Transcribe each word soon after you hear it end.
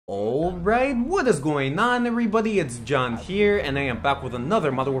Alright, what is going on everybody? It's John here and I am back with another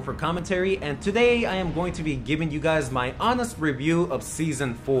Modern Warfare commentary, and today I am going to be giving you guys my honest review of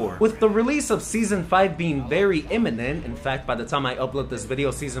Season 4. With the release of Season 5 being very imminent, in fact by the time I upload this video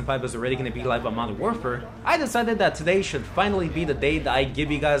Season 5 is already going to be live on Modern Warfare, I decided that today should finally be the day that I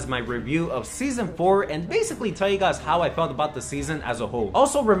give you guys my review of Season 4 and basically tell you guys how I felt about the season as a whole.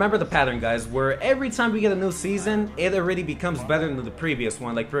 Also remember the pattern guys, where every time we get a new season, it already becomes better than the previous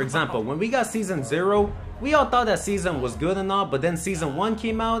one. Like for example, when we got Season 0, we all thought that Season was good and all, but then Season 1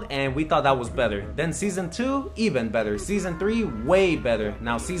 came out and we thought that was better. Then Season 2, even better. Season 3, way better.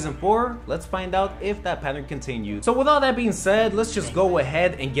 Now Season 4, let's find out if that pattern continues. So with all that being said, let's just go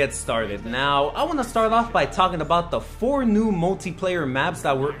ahead and get started. Now, I want to start off by talking about the 4 new multiplayer maps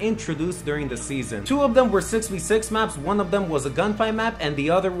that were introduced during the season. 2 of them were 6v6 maps, 1 of them was a gunfight map, and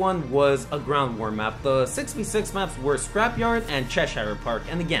the other one was a ground war map. The 6v6 maps were Scrapyard and Cheshire Park,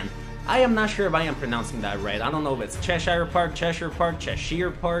 and again, I am not sure if I am pronouncing that right. I don't know if it's Cheshire Park, Cheshire Park,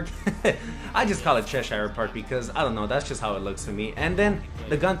 Cheshire Park. I just call it Cheshire Park because, I don't know, that's just how it looks to me. And then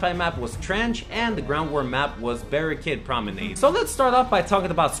the gunfight map was Trench and the ground war map was Barricade Promenade. So let's start off by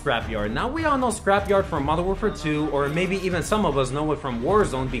talking about Scrapyard. Now we all know Scrapyard from Modern Warfare 2, or maybe even some of us know it from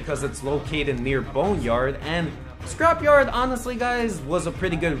Warzone because it's located near Boneyard, and Scrapyard, honestly guys, was a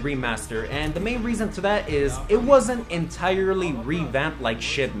pretty good remaster, and the main reason to that is it wasn't entirely revamped like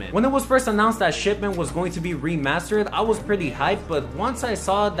Shipment. When it was first announced that Shipment was going to be remastered, I was pretty hyped, but once I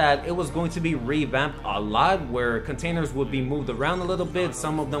saw that it was going to be revamped a lot, where containers would be moved around a little bit,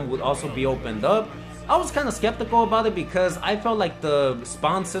 some of them would also be opened up, I was kind of skeptical about it because I felt like the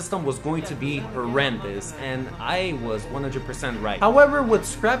spawn system was going to be horrendous, and I was 100% right. However, with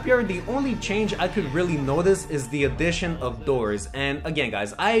Scrapyard, the only change I could really notice is the addition of doors. And again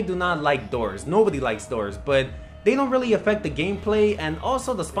guys, I do not like doors. Nobody likes doors, but they don't really affect the gameplay, and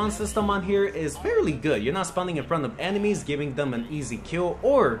also the spawn system on here is fairly good. You're not spawning in front of enemies, giving them an easy kill,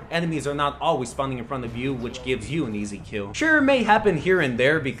 or enemies are not always spawning in front of you, which gives you an easy kill. Sure, it may happen here and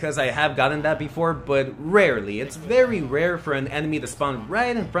there because I have gotten that before, but rarely. It's very rare for an enemy to spawn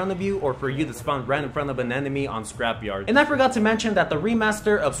right in front of you, or for you to spawn right in front of an enemy on Scrapyard. And I forgot to mention that the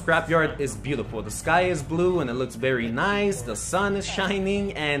remaster of Scrapyard is beautiful. The sky is blue and it looks very nice, the sun is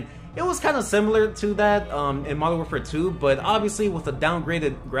shining, and it was kind of similar to that in Modern Warfare 2, but obviously with the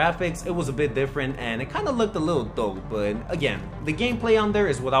downgraded graphics, it was a bit different and it kind of looked a little dope, but again, the gameplay on there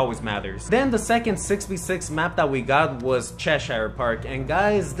is what always matters. Then the second 6v6 map that we got was Cheshire Park, and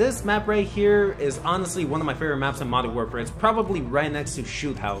guys, this map right here is honestly one of my favorite maps in Modern Warfare. It's probably right next to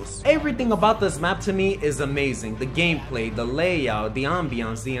Shoot House. Everything about this map to me is amazing. The gameplay, the layout, the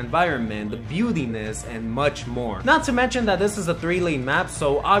ambiance, the environment, the beautiness, and much more. Not to mention that this is a 3-lane map,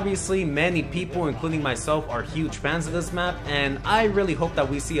 so obviously many people, including myself, are huge fans of this map, and I really hope that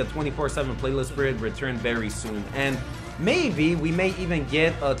we see a 24/7 playlist for it return very soon. And maybe we may even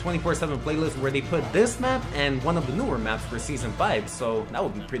get a 24/7 playlist where they put this map and one of the newer maps for Season 5, so that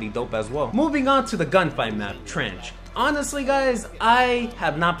would be pretty dope as well. Moving on to the gunfight map, Trench. Honestly guys, I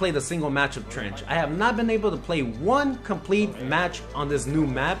have not played a single match of Trench. I have not been able to play one complete match on this new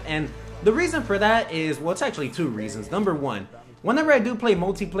map, and the reason for that is, well, it's actually 2 reasons. Number 1, whenever I do play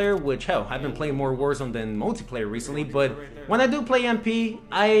multiplayer, which hell, I've been playing more Warzone than multiplayer recently, but when I do play MP,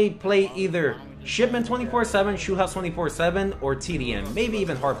 I play either Shipment 24/7, Shoot House 24/7, or TDM, maybe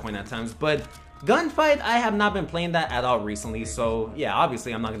even Hardpoint at times, but Gunfight, I have not been playing that at all recently, so yeah,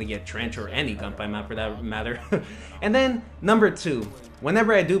 obviously I'm not going to get Trench or any Gunfight map for that matter. And then, number 2,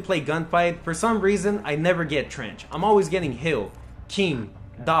 whenever I do play Gunfight, for some reason, I never get Trench. I'm always getting Hill, King,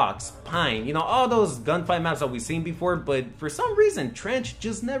 Docks, Pine, you know, all those gunfight maps that we've seen before, but for some reason Trench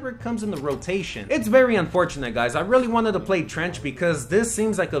just never comes in the rotation. It's very unfortunate guys. I really wanted to play Trench because this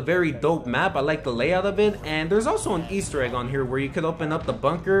seems like a very dope map. I like the layout of it, and there's also an Easter egg on here where you could open up the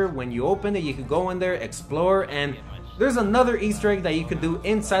bunker. When you open it, you could go in there, explore, and there's another Easter egg that you could do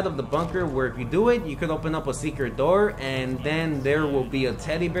inside of the bunker where if you do it, you could open up a secret door, and then there will be a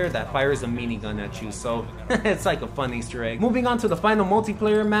teddy bear that fires a minigun at you. So it's like a fun Easter egg. Moving on to the final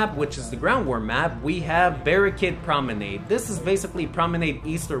multiplayer map, which is the ground war map, we have Barricade Promenade. This is basically Promenade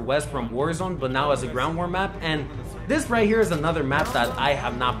East or West from Warzone, but now as a ground war map, and this right here is another map that I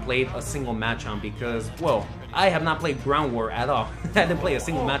have not played a single match on because, well, I have not played Ground War at all. I didn't play a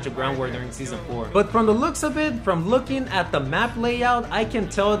single match of Ground War during Season 4. But from the looks of it, from looking at the map layout, I can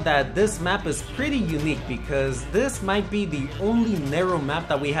tell that this map is pretty unique because this might be the only narrow map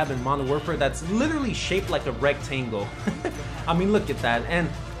that we have in Modern Warfare that's literally shaped like a rectangle. I mean, look at that. And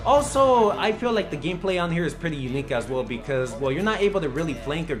also, I feel like the gameplay on here is pretty unique as well because, well, you're not able to really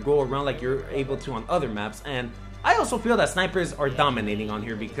flank or go around like you're able to on other maps, and I also feel that snipers are dominating on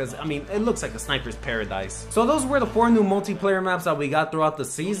here because, I mean, it looks like a sniper's paradise. So those were the 4 new multiplayer maps that we got throughout the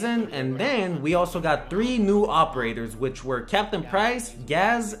season, and then we also got 3 new operators, which were Captain Price,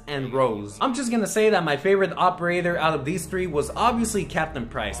 Gaz, and Rose. I'm just gonna say that my favorite operator out of these 3 was obviously Captain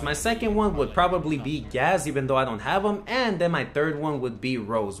Price. My second one would probably be Gaz, even though I don't have him, and then my third one would be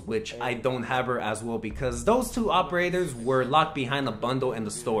Rose, which I don't have her as well because those 2 operators were locked behind a bundle in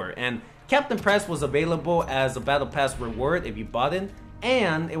the store, and Captain Price was available as a Battle Pass reward if you bought it,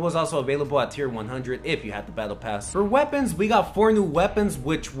 and it was also available at tier 100 if you had the Battle Pass. For weapons, we got 4 new weapons,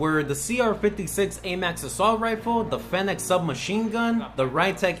 which were the CR-56 AMAX Assault Rifle, the Fennec Submachine Gun, the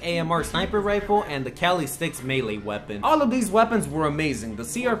Rytec AMR Sniper Rifle, and the Cali Sticks Melee Weapon. All of these weapons were amazing. The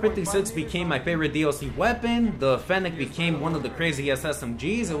CR-56 became my favorite DLC weapon, the Fennec became one of the craziest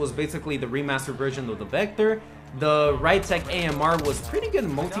SMGs, it was basically the remastered version of the Vector. The Rytec AMR was pretty good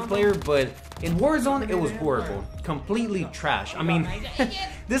in multiplayer, but in Warzone, it was horrible. Completely trash. I mean,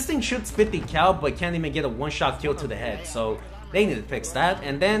 this thing shoots 50 cal, but can't even get a one-shot kill to the head, so they need to fix that.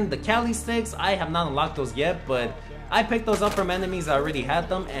 And then the Cali Sticks, I have not unlocked those yet, but I picked those up from enemies that already had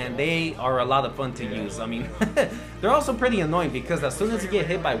them, and they are a lot of fun to use. I mean, they're also pretty annoying because as soon as you get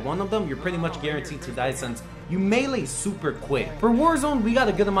hit by one of them, you're pretty much guaranteed to die since you melee super quick. For Warzone, we got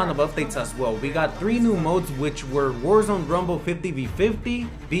a good amount of updates as well. We got 3 new modes, which were Warzone Rumble 50v50,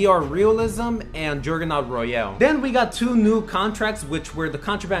 VR Realism, and Juggernaut Royale. Then we got 2 new contracts, which were the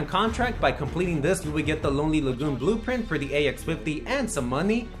Contraband Contract. By completing this, you would get the Lonely Lagoon Blueprint for the AX50 and some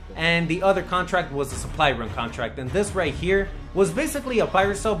money. And the other contract was a supply run contract, and this right here was basically a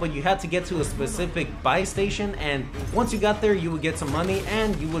fire sale, but you had to get to a specific buy station, and once you got there you would get some money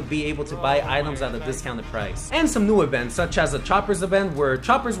and you would be able to buy items at a discounted price. And some new events such as a choppers event where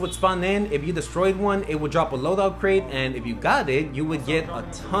choppers would spawn in. If you destroyed one, it would drop a loadout crate, and if you got it, you would get a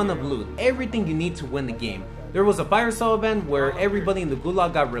ton of loot, everything you need to win the game. There was a fire sale event where everybody in the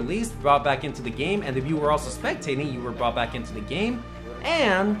gulag got released, brought back into the game, and if you were also spectating, you were brought back into the game.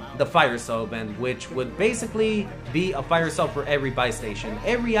 And the fire sale event, which would basically be a fire sale for every buy station.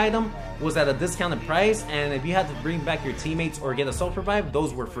 Every item was at a discounted price, and if you had to bring back your teammates or get a soul revive,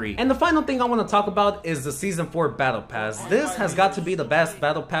 those were free. And the final thing I want to talk about is the Season 4 Battle Pass. This has got to be the best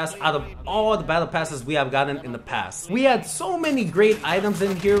Battle Pass out of all the Battle Passes we have gotten in the past. We had so many great items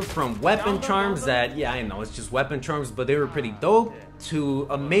in here, from weapon charms that, yeah, I know, it's just weapon charms, but they were pretty dope, to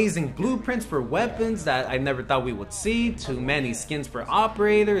amazing blueprints for weapons that I never thought we would see, to many skins for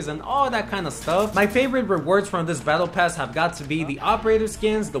operators, and all that kind of stuff. My favorite rewards from this Battle Pass have got to be the operator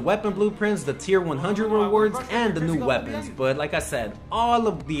skins, the weapon blueprints, the tier 100 rewards, and the new weapons. But like I said, all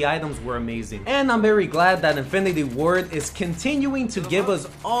of the items were amazing. And I'm very glad that Infinity Ward is continuing to give us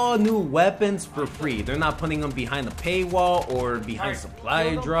all new weapons for free. They're not putting them behind a paywall or behind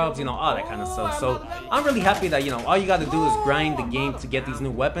supply drops, you know, all that kind of stuff. So I'm really happy that, you know, all you gotta do is grind the game to get these new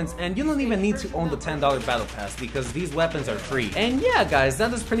weapons, and you don't even need to own the $10 Battle Pass because these weapons are free. And yeah guys,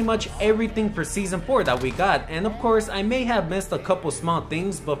 that is pretty much everything for Season 4 that we got, and of course I may have missed a couple small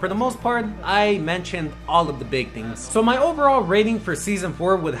things, but for the most part I mentioned all of the big things. So my overall rating for Season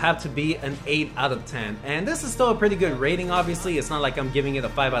 4 would have to be an 8 out of 10, and this is still a pretty good rating. Obviously it's not like I'm giving it a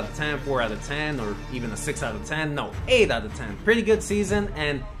 5 out of 10, 4 out of 10, or even a 6 out of 10. No, 8 out of 10. Pretty good season,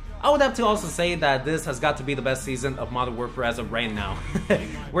 and I would have to also say that this has got to be the best season of Modern Warfare as of right now.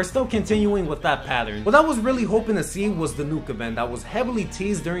 We're still continuing with that pattern. What I was really hoping to see was the nuke event that was heavily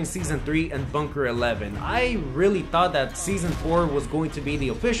teased during Season 3 and Bunker 11. I really thought that Season 4 was going to be the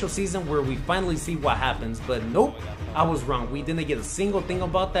official season where we finally see what happens, but nope, I was wrong. We didn't get a single thing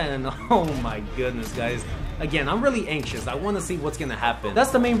about that, and oh my goodness guys. Again, I'm really anxious. I want to see what's gonna happen. That's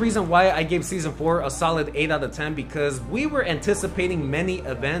the main reason why I gave Season 4 a solid 8 out of 10, because we were anticipating many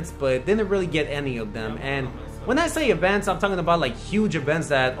events but didn't really get any of them. And when I say events, I'm talking about like huge events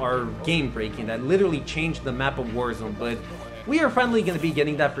that are game breaking, that literally changed the map of Warzone. But we are finally going to be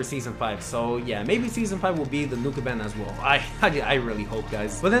getting that for Season 5, so yeah, maybe Season 5 will be the nuke event as well. I really hope,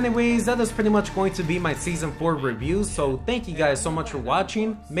 guys. But anyways, that is pretty much going to be my Season 4 review, so thank you guys so much for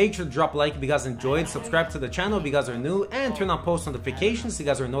watching. Make sure to drop a like if you guys enjoyed, subscribe to the channel if you guys are new, and turn on post notifications so you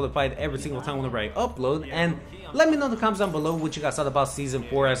guys are notified every single time whenever I upload. And let me know in the comments down below what you guys thought about Season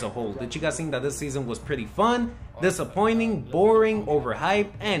 4 as a whole. Did you guys think that this season was pretty fun, disappointing, boring, overhyped?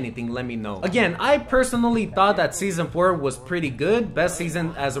 Anything, let me know. Again, I personally thought that Season 4 was pretty good. Best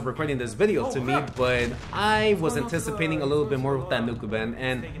season as of recording this video to me, but I was anticipating a little bit more with that nuke event,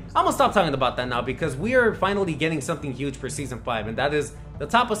 and I'm gonna stop talking about that now because we are finally getting something huge for Season 5, and that is The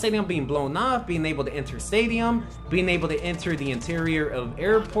top of stadium being blown off, being able to enter stadium, being able to enter the interior of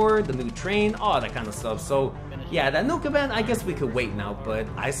airport, the new train, all that kind of stuff. So yeah, that nuke event, I guess we could wait now, but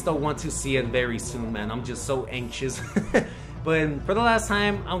I still want to see it very soon, man. I'm just so anxious. But for the last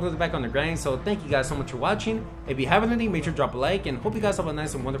time, I'm going to be back on the grind, so thank you guys so much for watching. If you haven't already, make sure to drop a like, and hope you guys have a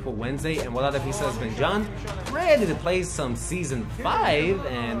nice and wonderful Wednesday. And with all that being said, it's been John, ready to play some Season 5,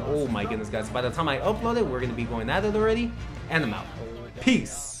 and oh my goodness, guys, by the time I upload it, we're going to be going at it already, and I'm out.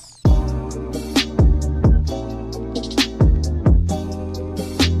 Peace!